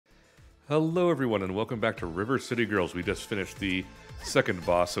Hello everyone and welcome back to River City Girls. We just finished the second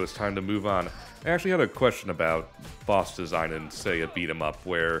boss, so it's time to move on. I actually had a question about boss design in, say, a beat 'em up,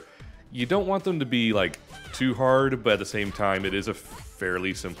 where you don't want them to be, like, too hard, but at the same time it is a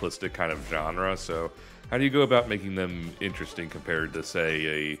fairly simplistic kind of genre, so how do you go about making them interesting compared to,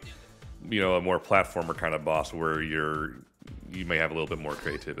 say, a more platformer kind of boss where you may have a little bit more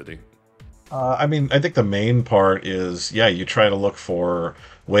creativity? I think the main part is, yeah, you try to look for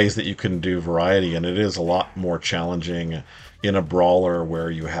ways that you can do variety, and it is a lot more challenging in a brawler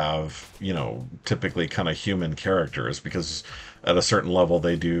where you have, typically kind of human characters, because at a certain level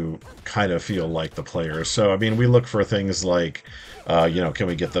they do kind of feel like the players. So, we look for things like, can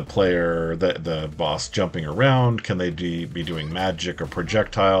we get the player, the boss jumping around? Can they be doing magic or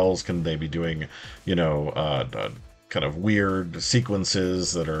projectiles? Can they be doing, kind of weird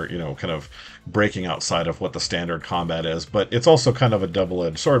sequences that are, kind of breaking outside of what the standard combat is. But it's also kind of a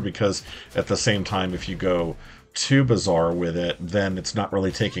double-edged sword, because at the same time, if you go too bizarre with it, then it's not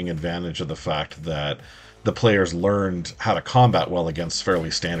really taking advantage of the fact that the players learned how to combat well against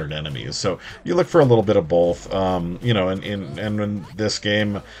fairly standard enemies. So you look for a little bit of both. And in this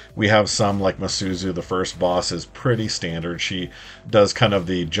game, we have some, like Masuzu, the first boss, is pretty standard. She does kind of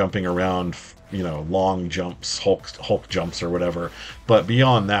the jumping around, long jumps, Hulk jumps or whatever. But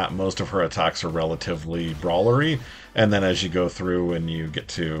beyond that, most of her attacks are relatively brawlery. And then as you go through and you get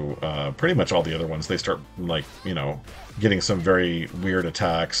to pretty much all the other ones, they start, getting some very weird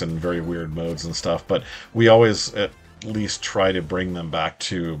attacks and very weird modes and stuff. But we always at least try to bring them back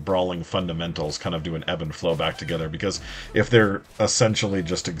to brawling fundamentals, kind of do an ebb and flow back together. Because if they're essentially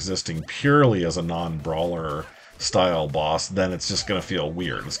just existing purely as a non-brawler style boss, then it's just going to feel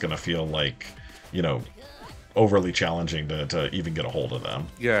weird. It's going to feel like, overly challenging to even get a hold of them.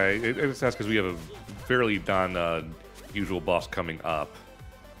 Yeah, it's that's because we have a fairly usual boss coming up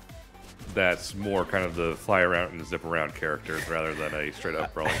that's more kind of the fly around and zip around characters rather than a straight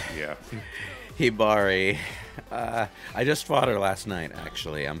up brawling. Yeah. Hibari. I just fought her last night,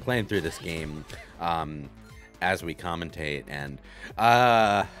 actually. I'm playing through this game as we commentate, and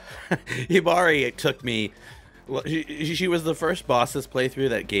Hibari, it took me... Well, she was the first boss this playthrough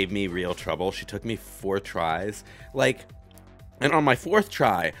that gave me real trouble. She took me 4 tries. And on my 4th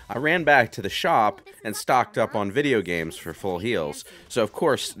try, I ran back to the shop and stocked up on video games for full heals. So, of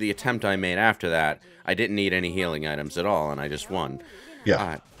course, the attempt I made after that, I didn't need any healing items at all, and I just won.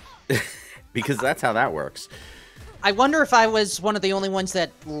 Yeah. Because that's how that works. I wonder if I was one of the only ones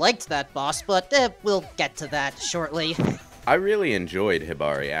that liked that boss, but we'll get to that shortly. I really enjoyed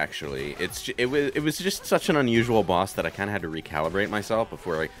Hibari, actually. It was just such an unusual boss that I kind of had to recalibrate myself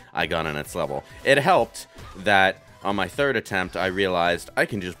before I got on its level. It helped that on my 3rd attempt, I realized I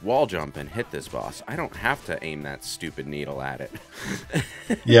can just wall jump and hit this boss. I don't have to aim that stupid needle at it.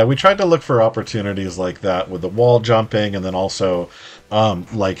 Yeah, we tried to look for opportunities like that with the wall jumping, and then also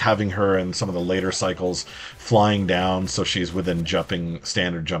like having her in some of the later cycles flying down so she's within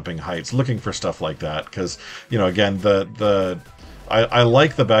standard jumping heights, looking for stuff like that. Because, again, I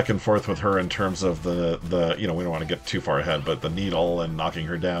like the back and forth with her in terms of the we don't want to get too far ahead, but the needle and knocking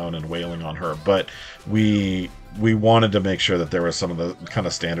her down and wailing on her. But we wanted to make sure that there was some of the kind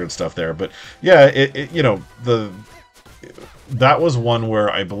of standard stuff there. But yeah, that was one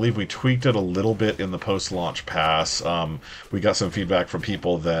where I believe we tweaked it a little bit in the post-launch pass. We got some feedback from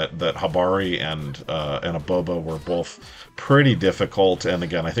people that Hibari and Aboba were both pretty difficult, and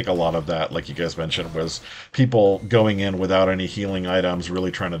again, I think a lot of that, like you guys mentioned, was people going in without any healing items,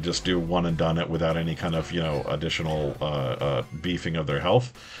 really trying to just do one and done it without any kind of additional beefing of their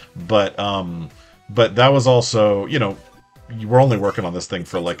health. But that was also, you were only working on this thing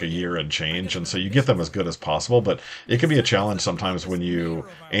for like a year and change, and so you get them as good as possible, but it can be a challenge sometimes when you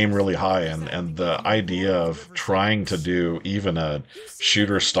aim really high, and the idea of trying to do even a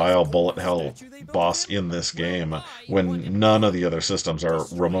shooter style bullet hell boss in this game when none of the other systems are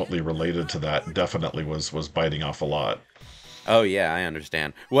remotely related to that definitely was biting off a lot. Oh yeah, I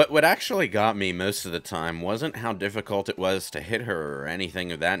understand. What actually got me most of the time wasn't how difficult it was to hit her or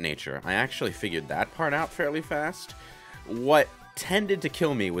anything of that nature. I actually figured that part out fairly fast. What tended to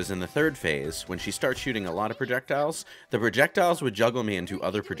kill me was in the 3rd phase, when she starts shooting a lot of projectiles. The projectiles would juggle me into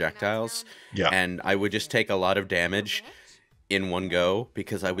other projectiles, yeah, and I would just take a lot of damage in one go,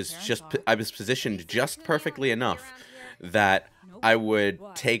 because I was positioned just perfectly enough that I would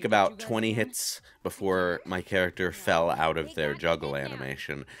take about 20 hits before my character fell out of their juggle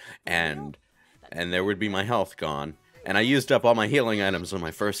animation, and there would be my health gone, and I used up all my healing items on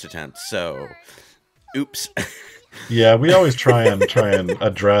my 1st attempt, so oops. Yeah, we always try and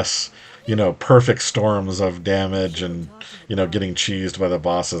address perfect storms of damage and, getting cheesed by the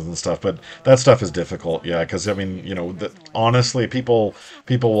bosses and stuff. But that stuff is difficult, yeah, because, I mean, honestly, people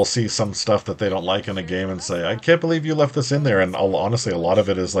will see some stuff that they don't like in a game and say, I can't believe you left this in there. And honestly, a lot of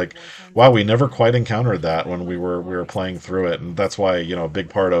it is like, wow, we never quite encountered that when we were playing through it. And that's why, a big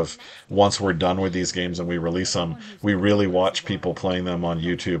part of once we're done with these games and we release them, we really watch people playing them on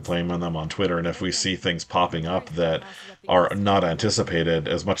YouTube, playing them on Twitter. And if we see things popping up that are not anticipated,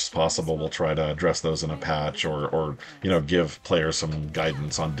 as much as possible, we'll try to address those in a patch or give players some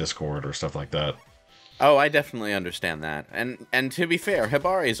guidance on Discord or stuff like that. Oh, I definitely understand that. And to be fair,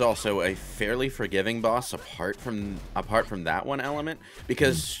 Hibari is also a fairly forgiving boss apart from that one element,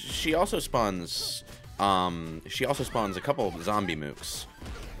 because she also spawns a couple of zombie mooks.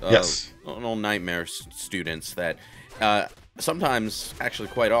 Yes. Little nightmare students that sometimes, actually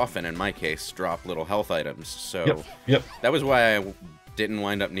quite often in my case, drop little health items. So yep. That was why I didn't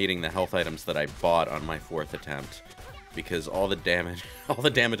wind up needing the health items that I bought on my 4th attempt, because all the damage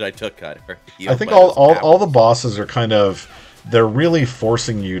I took got her. I think all the bosses are kind of, they're really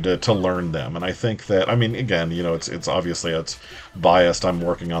forcing you to learn them. And I think that, I mean, again, it's obviously it's biased. I'm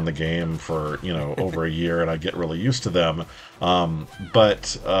working on the game for, over a year, and I get really used to them.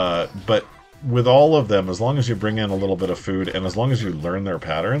 But with all of them, as long as you bring in a little bit of food and as long as you learn their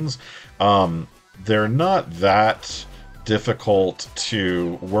patterns, they're not that difficult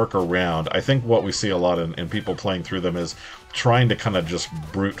to work around. I think what we see a lot in people playing through them is trying to kind of just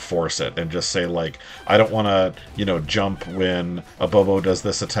brute force it and just say, like, I don't want to, jump when a Bobo does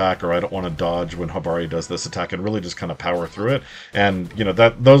this attack, or I don't want to dodge when Hibari does this attack, and really just kind of power through it. And,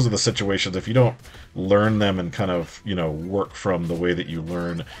 those are the situations, if you don't learn them and kind of, work from the way that you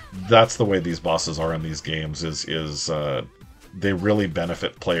learn, that's the way these bosses are in these games, is they really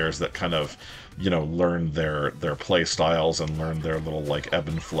benefit players that kind of, learn their play styles and learn their little, like, ebb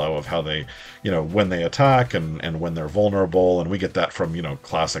and flow of how they, when they attack and when they're vulnerable. And we get that from,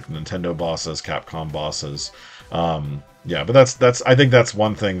 classic Nintendo bosses, Capcom bosses. Yeah, but that's I think that's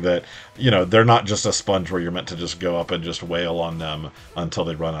one thing that, they're not just a sponge where you're meant to just go up and just wail on them until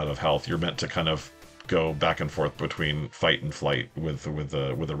they run out of health. You're meant to kind of go back and forth between fight and flight with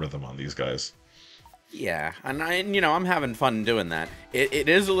a rhythm on these guys. Yeah, and I'm having fun doing that. It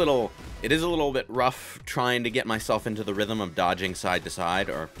is a little bit rough trying to get myself into the rhythm of dodging side to side,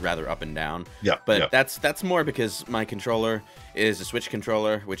 or rather up and down. Yeah. But that's more because my controller is a Switch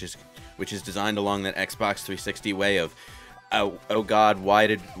controller, which is designed along that Xbox 360 way of, oh God, why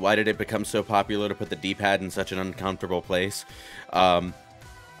did it become so popular to put the D-pad in such an uncomfortable place?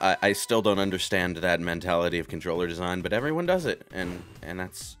 I still don't understand that mentality of controller design, but everyone does it, and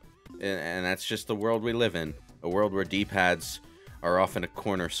that's just the world we live in. A world where D-pads are off in a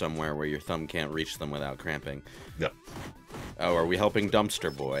corner somewhere where your thumb can't reach them without cramping. Yep. Oh, are we helping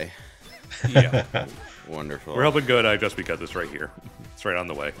Dumpster Boy? Yeah. Wonderful. We're helping good, just because it's right here. It's right on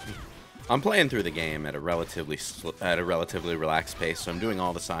the way. I'm playing through the game at a relatively relaxed pace, so I'm doing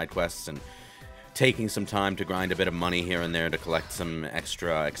all the side quests and taking some time to grind a bit of money here and there to collect some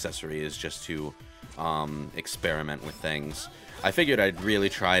extra accessories just to experiment with things. I figured I'd really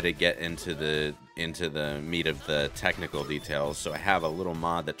try to get into the meat of the technical details, so I have a little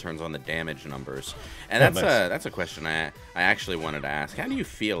mod that turns on the damage numbers. And that's a question I actually wanted to ask. How do you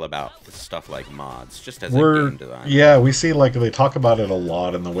feel about stuff like mods, just as a game designer? Yeah, we see, like, they talk about it a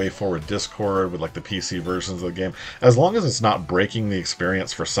lot in the WayForward Discord with, like, the PC versions of the game. As long as it's not breaking the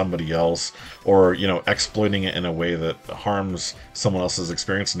experience for somebody else, or, exploiting it in a way that harms someone else's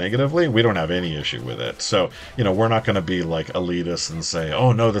experience negatively, we don't have any issue with it. So, we're not going to be, like, elitist and say,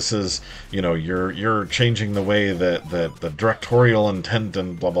 oh no, this is, you're changing the way that the directorial intent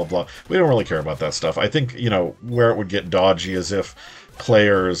and blah blah blah. We don't really care about that stuff. I think, where it would get dodgy is if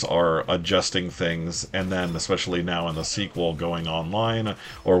players are adjusting things, and then especially now in the sequel going online,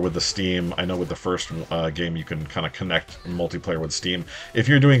 or with the Steam. I know with the first game you can kind of connect multiplayer with Steam. If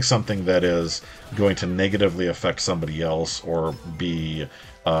you're doing something that is going to negatively affect somebody else or be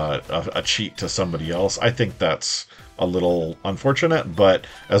a cheat to somebody else, I think that's a little unfortunate. But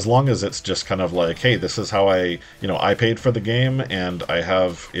as long as it's just kind of like, hey, this is how I paid for the game and I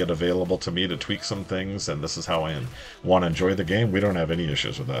have it available to me to tweak some things, and this is how I want to enjoy the game, we don't have any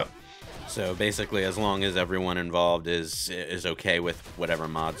issues with that. So basically, as long as everyone involved is okay with whatever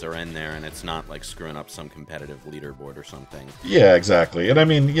mods are in there, and it's not like screwing up some competitive leaderboard or something. Yeah, exactly. And I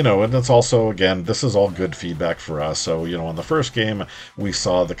mean, and it's also, again, this is all good feedback for us. So, in the first game, we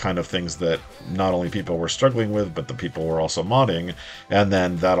saw the kind of things that not only people were struggling with, but the people were also modding. And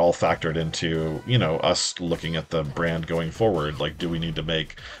then that all factored into, us looking at the brand going forward. Like, do we need to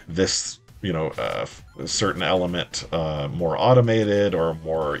make this a certain element more automated or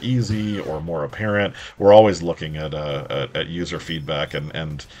more easy or more apparent. We're always looking at user feedback,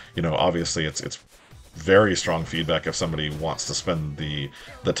 and obviously it's very strong feedback. If somebody wants to spend the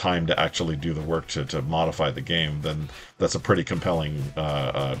time to actually do the work to modify the game, then that's a pretty compelling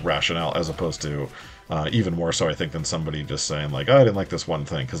rationale, as opposed to even more so, I think, than somebody just saying like, oh, I didn't like this one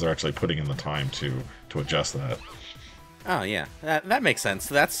thing, because they're actually putting in the time to adjust that. Oh yeah, that makes sense.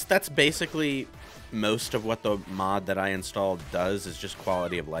 That's basically most of what the mod that I installed does, is just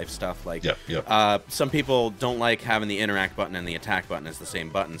quality of life stuff. Like, some people don't like having the interact button and the attack button as the same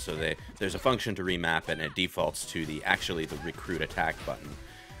button, so there's a function to remap it, and it defaults to the recruit attack button,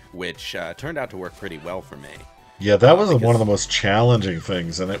 which turned out to work pretty well for me. Yeah, that was one of the most challenging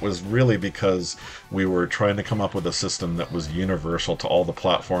things, and it was really because we were trying to come up with a system that was universal to all the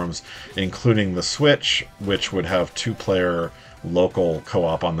platforms, including the Switch, which would have 2-player local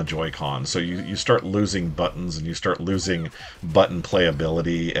co-op on the Joy-Con. So you start losing buttons, and you start losing button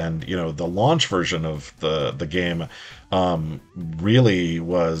playability, and the launch version of the game really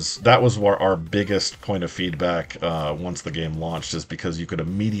was our biggest point of feedback once the game launched, is because you could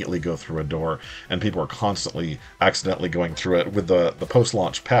immediately go through a door, and people were constantly accidentally going through it. With the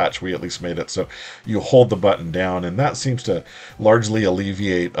post-launch patch, we at least made it so you hold the button down, and that seems to largely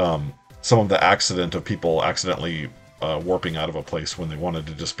alleviate some of the accident of people accidentally warping out of a place when they wanted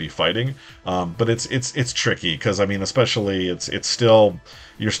to just be fighting. But it's tricky, because especially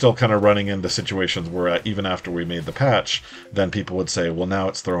you're still kind of running into situations where even after we made the patch, then people would say, well, now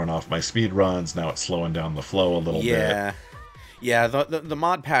it's throwing off my speed runs, now it's slowing down the flow a little bit. Yeah, the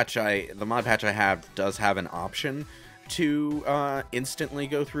mod patch I have does have an option to instantly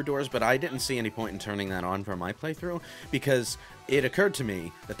go through doors, but I didn't see any point in turning that on for my playthrough, because it occurred to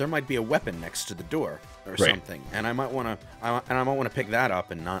me that there might be a weapon next to the door or something, and I might want to pick that up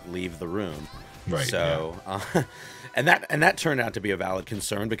and not leave the room. Right. So, and that turned out to be a valid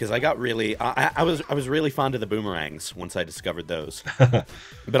concern, because I got really I was really fond of the boomerangs once I discovered those,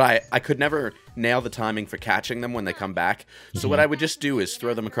 but I could never nail the timing for catching them when they come back. So what I would just do is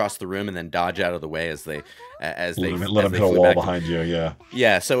throw them across the room and then dodge out of the way as they let them hit a wall behind you. Yeah.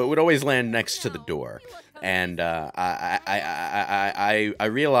 Yeah. So it would always land next to the door. And I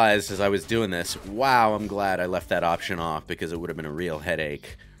realized as I was doing this, wow, I'm glad I left that option off, because it would have been a real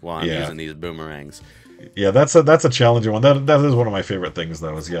headache while I'm using these boomerangs. Yeah, that's a challenging one. That is one of my favorite things,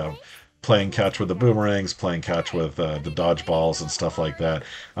 though, is playing catch with the boomerangs, playing catch with the dodgeballs and stuff like that.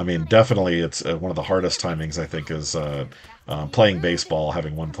 Definitely it's one of the hardest timings, I think, is playing baseball,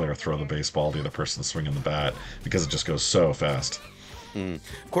 having one player throw the baseball, the other person swinging the bat, because it just goes so fast.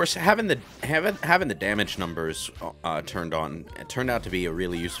 Of course, having the damage numbers turned on, it turned out to be a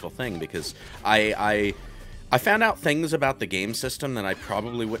really useful thing, because I found out things about the game system that I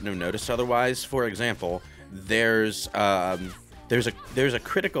probably wouldn't have noticed otherwise. For example, there's a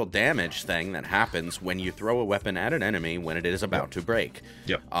critical damage thing that happens when you throw a weapon at an enemy when it is about to break.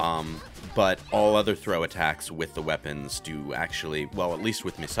 Yep. But all other throw attacks with the weapons do actually, well, at least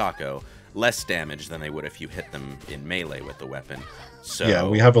with Misako, less damage than they would if you hit them in melee with the weapon. So yeah,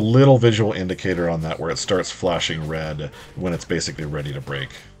 we have a little visual indicator on that where it starts flashing red when it's basically ready to break.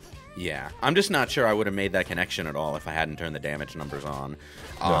 Yeah, I'm just not sure I would have made that connection at all if I hadn't turned the damage numbers on.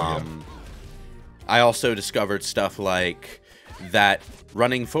 I also discovered stuff like that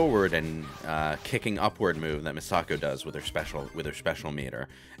running forward and kicking upward move that Misako does with her special meter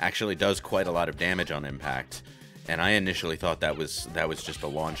actually does quite a lot of damage on impact. And I initially thought that was just a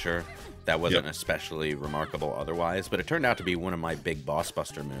launcher. That wasn't especially remarkable otherwise, but it turned out to be one of my big boss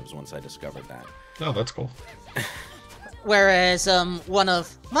buster moves once I discovered that. Oh, that's cool. Whereas one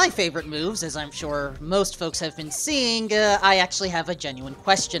of my favorite moves, as I'm sure most folks have been seeing, I actually have a genuine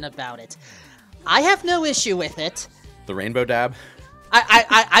question about it. I have no issue with it. The rainbow dab?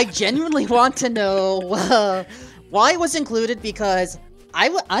 I genuinely want to know why it was included, because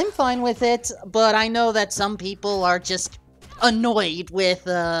I'm fine with it, but I know that some people are just annoyed with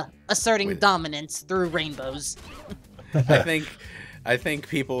asserting dominance through rainbows. I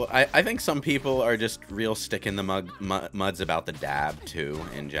think some people are just real stick in the muds about the dab too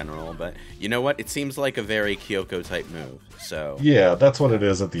in general, but you know what? It seems like a very Kyoko type move. So yeah, that's what it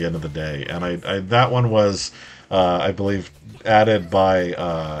is at the end of the day. And I that one was I believe added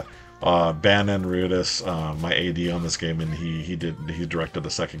by Bannon Rudis, my AD on this game, and he directed the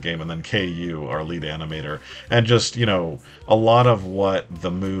second game, and then KU, our lead animator, and just, you know, a lot of what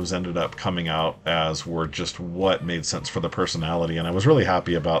the moves ended up coming out as were just what made sense for the personality, and I was really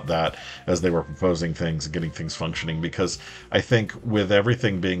happy about that as they were proposing things and getting things functioning, because I think with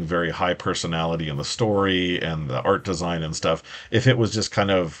everything being very high personality in the story and the art design and stuff, if it was just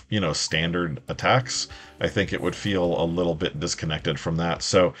kind of, you know, standard attacks, I think it would feel a little bit disconnected from that.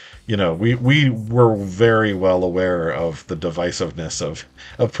 So, you know, we were very well aware of the divisiveness of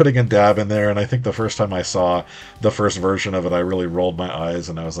putting a dab in there, and I think the first time I saw the first version of it, I really rolled my eyes,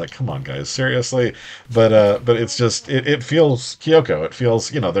 and I was like, come on, guys, seriously? But it's just, it feels Kyoko. It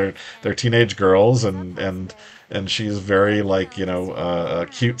feels, you know, they're teenage girls, and she's very, like, you know,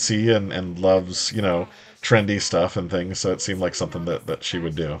 cutesy and loves, you know, trendy stuff and things, so it seemed like something that she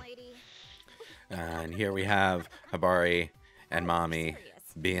would do. And here we have Hibari and Mami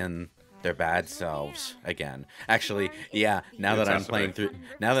being their bad selves again. Actually, yeah, now that I'm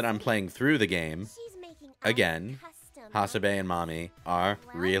playing through the game again, Hasabe and Mami are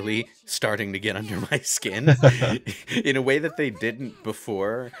really starting to get under my skin in a way that they didn't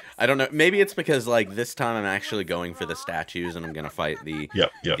before. I don't know. Maybe it's because, like, this time I'm actually going for the statues and I'm gonna fight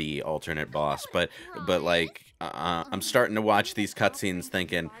the alternate boss. But like, I'm starting to watch these cutscenes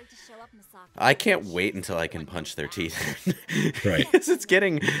thinking, I can't wait until I can punch their teeth. Right. Because it's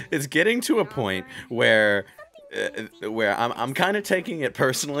getting to a point where I'm kind of taking it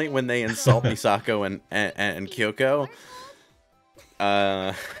personally when they insult Misako and Kyoko.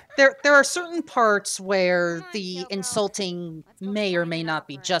 There are certain parts where the insulting may or may not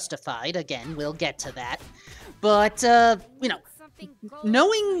be justified. Again, we'll get to that. But you know,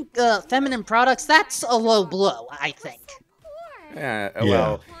 knowing feminine products, that's a low blow, I think.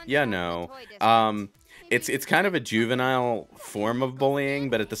 Well, yeah, no. It's kind of a juvenile form of bullying,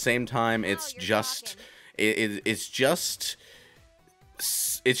 but at the same time, it's just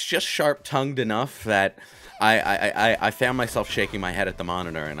sharp-tongued enough that I found myself shaking my head at the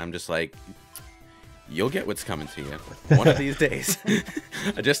monitor, and I'm just like, you'll get what's coming to you one of these days.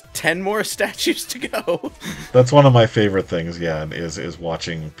 Just 10 more statues to go. That's one of my favorite things, yeah, is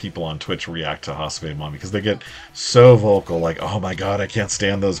watching people on Twitch react to Hasabe and Mami, because they get so vocal, like, oh my god, I can't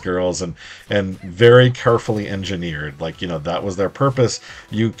stand those girls, and very carefully engineered. Like, you know, that was their purpose.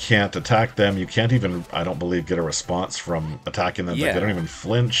 You can't attack them. You can't even, I don't believe, get a response from attacking them. Yeah. Like, they don't even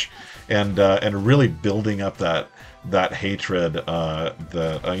flinch, and really building up that hatred. You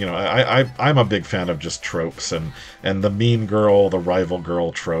know, I'm a big fan of just tropes and the mean girl, the rival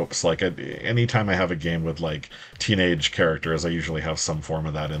girl tropes. Like, anytime I have a game with, like, teenage characters, I usually have some form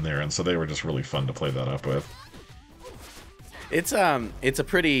of that in there, and so they were just really fun to play that up with. It's a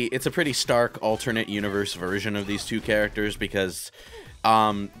pretty stark alternate universe version of these two characters, because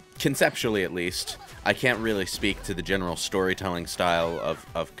conceptually, at least, I can't really speak to the general storytelling style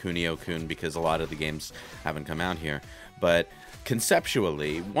of Kunio-kun because a lot of the games haven't come out here. But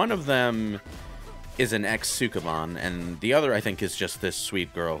conceptually, one of them is an ex-Sukaban, and the other, I think, is just this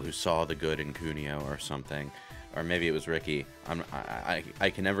sweet girl who saw the good in Kunio or something. Or maybe it was Riki. I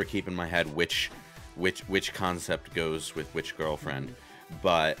can never keep in my head which concept goes with which girlfriend.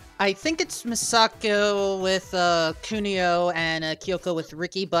 But I think it's Misako with Kunio and Kyoko with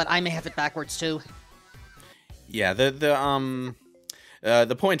Riki, but I may have it backwards too. Yeah, the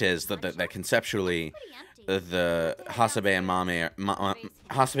point is that conceptually, the Hasabe and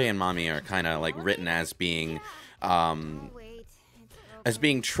Mami are kind of like written as being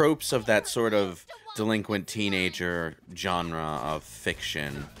tropes of that sort of delinquent teenager genre of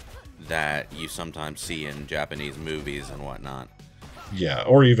fiction that you sometimes see in Japanese movies and whatnot. Yeah,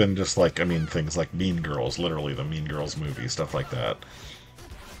 or even just, like, I mean, things like Mean Girls, literally the Mean Girls movie, stuff like that.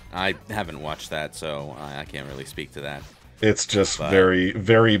 I haven't watched that, so I can't really speak to that. It's just very,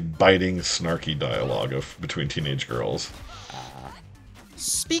 very biting, snarky dialogue between teenage girls.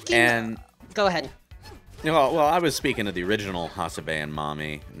 Speaking... Go ahead. Well, I was speaking of the original Hasabe and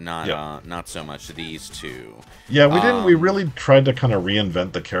Mami, not so much these two. Yeah, we didn't. We really tried to kind of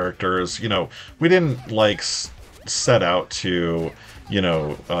reinvent the characters. You know, we didn't, like, set out to, you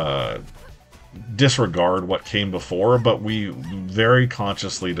know, disregard what came before, but we very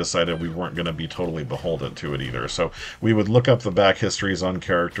consciously decided we weren't going to be totally beholden to it either. So we would look up the back histories on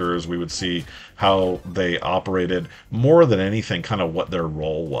characters, we would see how they operated, more than anything, kind of what their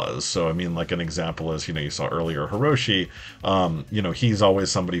role was. So, I mean, like, an example is, you know, you saw earlier Hiroshi, you know, he's always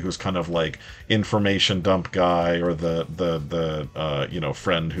somebody who's kind of like information dump guy, or the you know,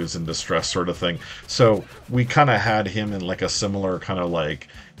 friend who's in distress sort of thing. So we kind of had him in, like, a similar kind of, like,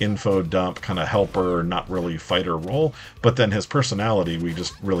 info dump kind of helper, not really fighter role, but then his personality we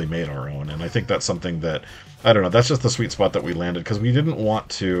just really made our own. And I think that's something that, I don't know, that's just the sweet spot that we landed, because we didn't want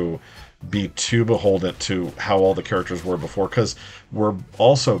to be too beholden to how all the characters were before, because we're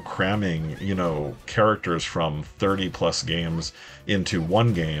also cramming, you know, characters from 30 plus games into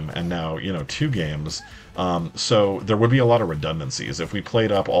one game, and now, you know, 2 games. So there would be a lot of redundancies. If we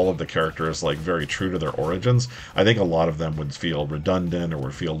played up all of the characters like very true to their origins, I think a lot of them would feel redundant or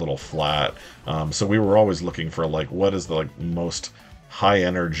would feel a little flat. So we were always looking for like, what is the like most high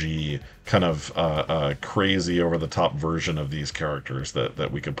energy kind of crazy over the top version of these characters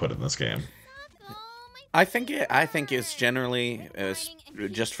that we could put in this game. I think it's generally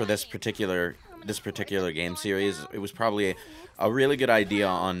just for this particular game series, it was probably a really good idea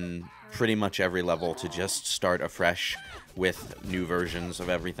on pretty much every level to just start afresh with new versions of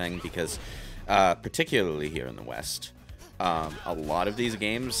everything, because particularly here in the West, a lot of these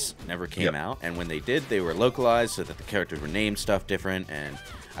games never came out, and when they did, they were localized so that the characters were named stuff different. And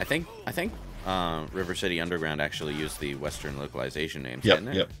I think River City Underground actually used the Western localization names, didn't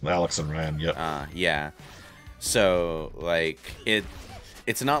it? Alex and Ryan, yeah. So, like,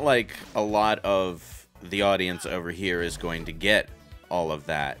 it's not like a lot of the audience over here is going to get all of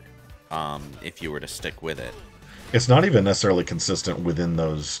that if you were to stick with it. It's not even necessarily consistent within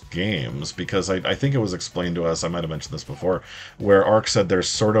those games, because I think it was explained to us, I might have mentioned this before, where Ark said there's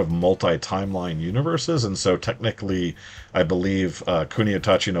sort of multi-timeline universes, and so technically, I believe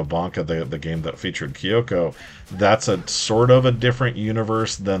Kunio no Banka, the game that featured Kyoko, that's a sort of a different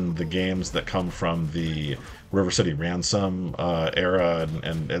universe than the games that come from the River City Ransom era,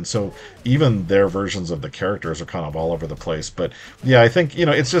 and so even their versions of the characters are kind of all over the place. But yeah, I think, you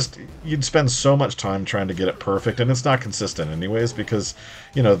know, it's just, you'd spend so much time trying to get it perfect, and it's not consistent anyways, because,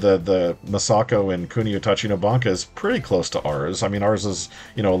 you know, the Masako in Kunio no Banka is pretty close to ours. I mean, ours is,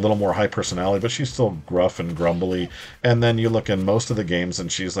 you know, a little more high personality, but she's still gruff and grumbly. And then you look in most of the games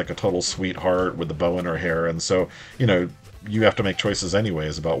and she's like a total sweetheart with the bow in her hair, and so, you know, you have to make choices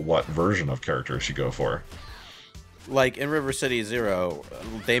anyways about what version of character she go for. Like in River City Zero,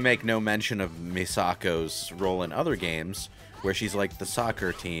 they make no mention of Misako's role in other games, where she's like the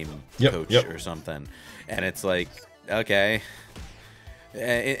soccer team coach or something, and it's like, okay.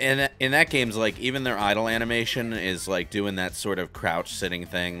 In that game's like, even their idle animation is like doing that sort of crouch sitting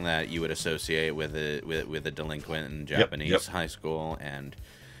thing that you would associate with a delinquent in Japanese high school, and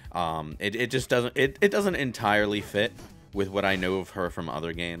it just doesn't entirely fit with what I know of her from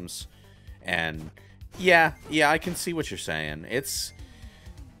other games. And yeah, I can see what you're saying. It's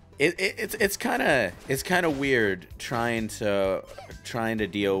kind of weird trying to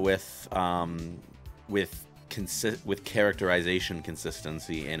deal with characterization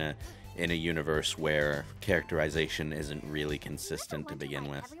consistency in a universe where characterization isn't really consistent to begin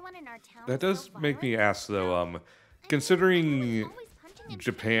with. That does make me ask, though, considering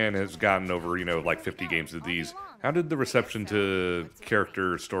Japan has gotten over, you know, like 50 games of these, how did the reception to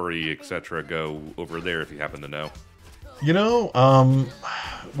character, story, etc. go over there, if you happen to know? You know,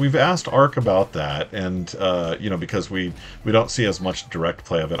 we've asked Ark about that, and, you know, because we don't see as much direct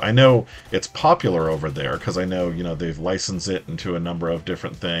play of it. I know it's popular over there, because I know, you know, they've licensed it into a number of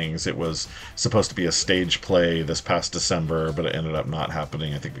different things. It was supposed to be a stage play this past December, but it ended up not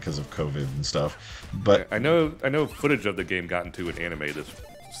happening, I think, because of COVID and stuff. But I know footage of the game got into an anime this season.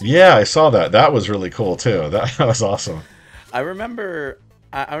 Yeah, I saw that. That was really cool, too. That was awesome. I remember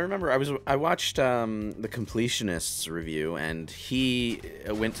I watched the Completionist's review, and he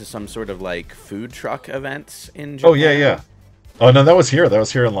went to some sort of like food truck event in Japan. Oh yeah. Oh no, that was here. That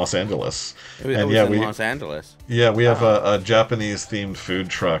was here in Los Angeles. It was in Los Angeles. Yeah, we have a Japanese themed food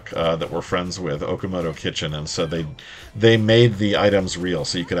truck that we're friends with, Okamoto Kitchen, and so they made the items real,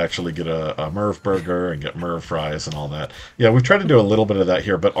 so you could actually get a Merv burger and get Merv fries and all that. Yeah, we've tried to do a little bit of that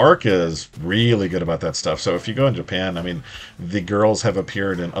here, but Ark is really good about that stuff. So if you go in Japan, I mean, the girls have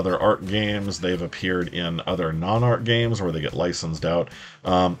appeared in other Ark games. They've appeared in other non-Ark games where they get licensed out.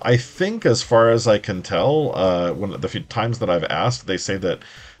 I think, as far as I can tell, the few times that I've asked, they say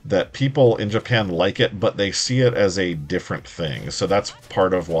that people in Japan like it, but they see it as a different thing. So that's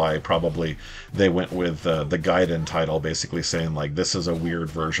part of why probably they went with the Gaiden title, basically saying, like, this is a weird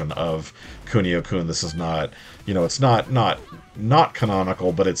version of Kunio-kun. This is not, you know, it's not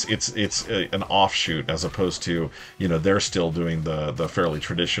canonical, but it's an offshoot, as opposed to, you know, they're still doing the fairly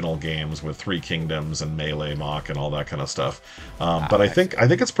traditional games with Three Kingdoms and Melee Mach and all that kind of stuff. But I think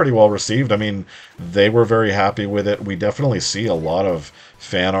it's pretty well received. I mean, they were very happy with it. We definitely see a lot of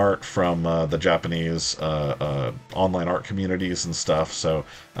fan art from the Japanese online art communities and stuff, so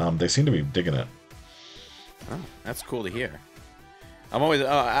they seem to be digging it. Oh, that's cool to hear.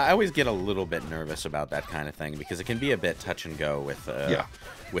 I always get a little bit nervous about that kind of thing because it can be a bit touch and go with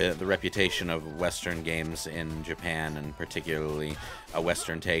the reputation of Western games in Japan, and particularly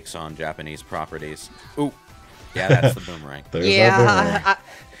Western takes on Japanese properties. Ooh, yeah, that's the boomerang. Yeah,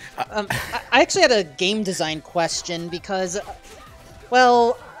 I actually had a game design question because,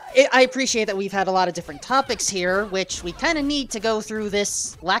 well, I appreciate that we've had a lot of different topics here, which we kind of need to go through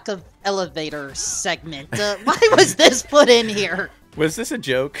this lack of elevator segment. Why was this put in here? Was this a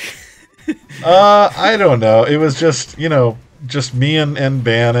joke? I don't know. It was just, just me and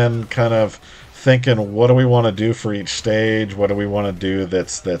Bannon kind of thinking, what do we want to do for each stage? What do we want to do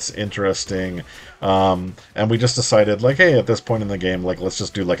that's interesting? And we just decided, like, hey, at this point in the game, like, let's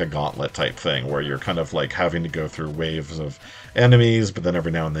just do like a gauntlet type thing where you're kind of like having to go through waves of enemies, but then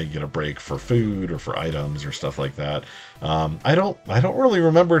every now and then you get a break for food or for items or stuff like that. I don't really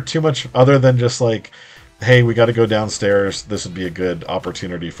remember too much other than just like, hey, we got to go downstairs. This would be a good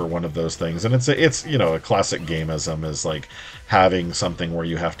opportunity for one of those things. And it's a classic gameism is like having something where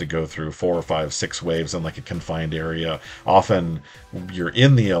you have to go through 4 or 5, 6 waves in like a confined area. Often you're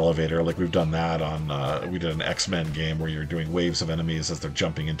in the elevator, like we've done that on, we did an X-Men game where you're doing waves of enemies as they're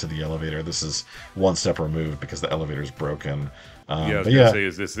jumping into the elevator. This is one step removed because the elevator's broken. I was gonna say,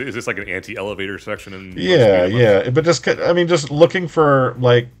 is this like an anti-elevator section? But just looking for,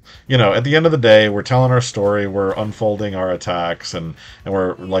 like, at the end of the day, we're telling our story, we're unfolding our attacks, and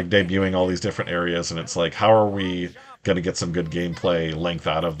we're like debuting all these different areas, and it's like, how are we going to get some good gameplay length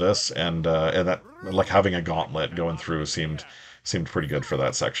out of this? And that, like, having a gauntlet going through seemed pretty good for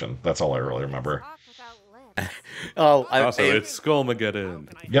that section. That's all I really remember. It's Skullmageddon.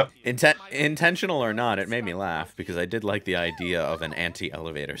 Yep. Intentional or not, it made me laugh because I did like the idea of an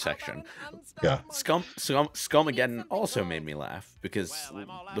anti-elevator section. Yeah. Skullmageddon also made me laugh because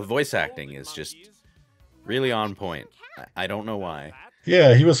the voice acting is just really on point. I don't know why.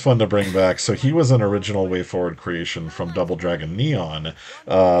 Yeah, he was fun to bring back. So he was an original WayForward creation from Double Dragon Neon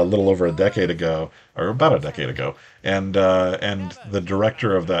a little over a decade ago, or about a decade ago. And the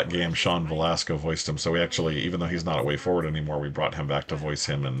director of that game, Sean Velasco, voiced him. So we actually, even though he's not at WayForward anymore, we brought him back to voice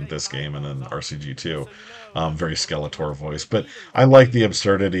him in this game and in RCG2. Very Skeletor voice. But I like the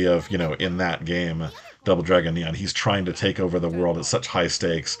absurdity of, in that game, Double Dragon Neon, he's trying to take over the world at such high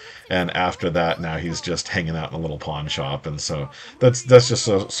stakes, and after that, now he's just hanging out in a little pawn shop, and so that's just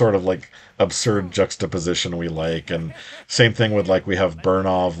a sort of like absurd juxtaposition we like. And same thing with, like, we have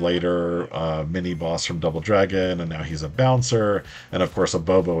Burnov later, mini boss from Double Dragon, and now he's a bouncer, and of course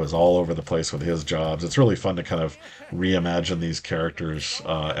Abobo is all over the place with his jobs. It's really fun to kind of reimagine these characters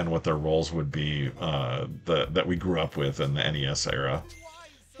and what their roles would be that we grew up with in the NES era.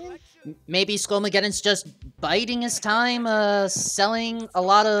 Maybe Skullmageddon's just biding his time, selling a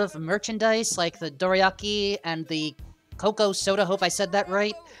lot of merchandise like the dorayaki and the cocoa soda. Hope I said that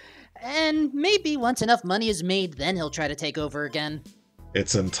right. And maybe once enough money is made, then he'll try to take over again.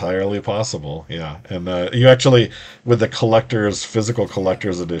 It's entirely possible, yeah. And you actually, with the physical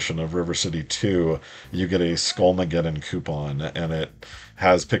collector's edition of River City 2, you get a Skullmageddon coupon, and it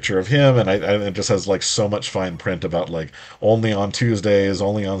has a picture of him, and it just has, like, so much fine print about, like, only on Tuesdays,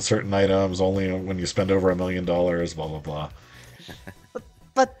 only on certain items, only when you spend over $1 million, blah, blah, blah.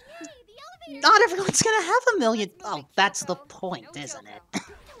 But not everyone's gonna have $1 million. Oh, that's the point, isn't it?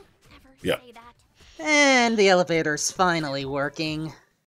 Yeah. And the elevator's finally working.